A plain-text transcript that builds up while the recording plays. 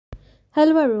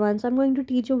Hello everyone, so I'm going to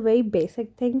teach you a very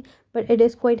basic thing, but it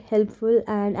is quite helpful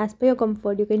and as per your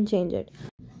comfort you can change it.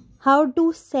 How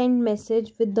to send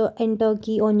message with the enter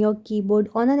key on your keyboard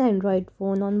on an Android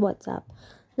phone on WhatsApp.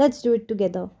 Let's do it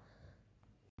together.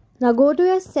 Now go to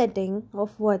your setting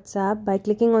of WhatsApp by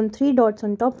clicking on three dots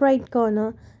on top right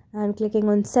corner and clicking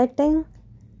on setting.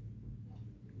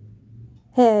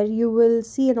 Here you will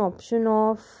see an option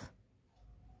of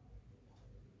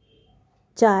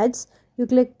chats. You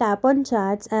click tap on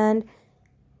chats and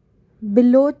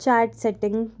below chat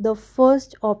setting, the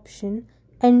first option,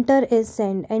 enter is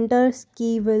send. Enter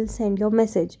key will send your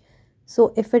message.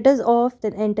 So if it is off,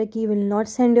 then enter key will not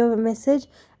send your message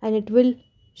and it will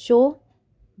show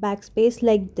backspace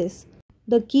like this.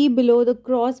 The key below the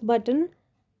cross button,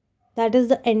 that is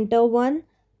the enter one.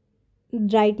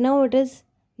 Right now it is,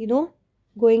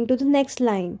 going to the next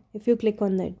line if you click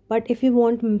on that. But if you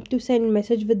want to send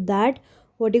message with that,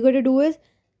 what you got to do is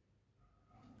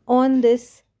on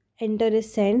this enter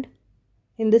is send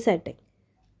in the setting.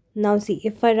 Now see,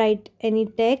 if I write any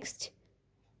text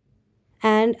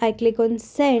and I click on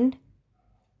send,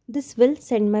 this will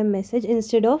send my message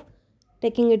instead of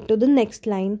taking it to the next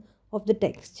line of the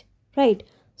text, right?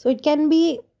 So it can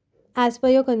be as per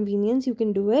your convenience, you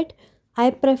can do it.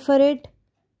 I prefer it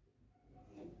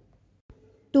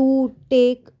to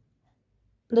take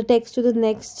the text to the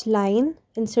next line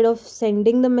instead of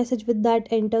sending the message with that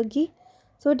enter key.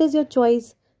 So it is your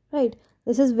choice, right?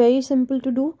 This is very simple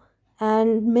to do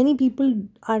and many people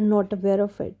are not aware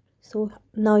of it. So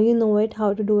now you know it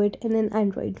how to do it in an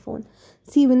Android phone.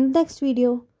 See you in the next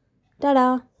video.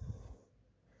 Ta-da!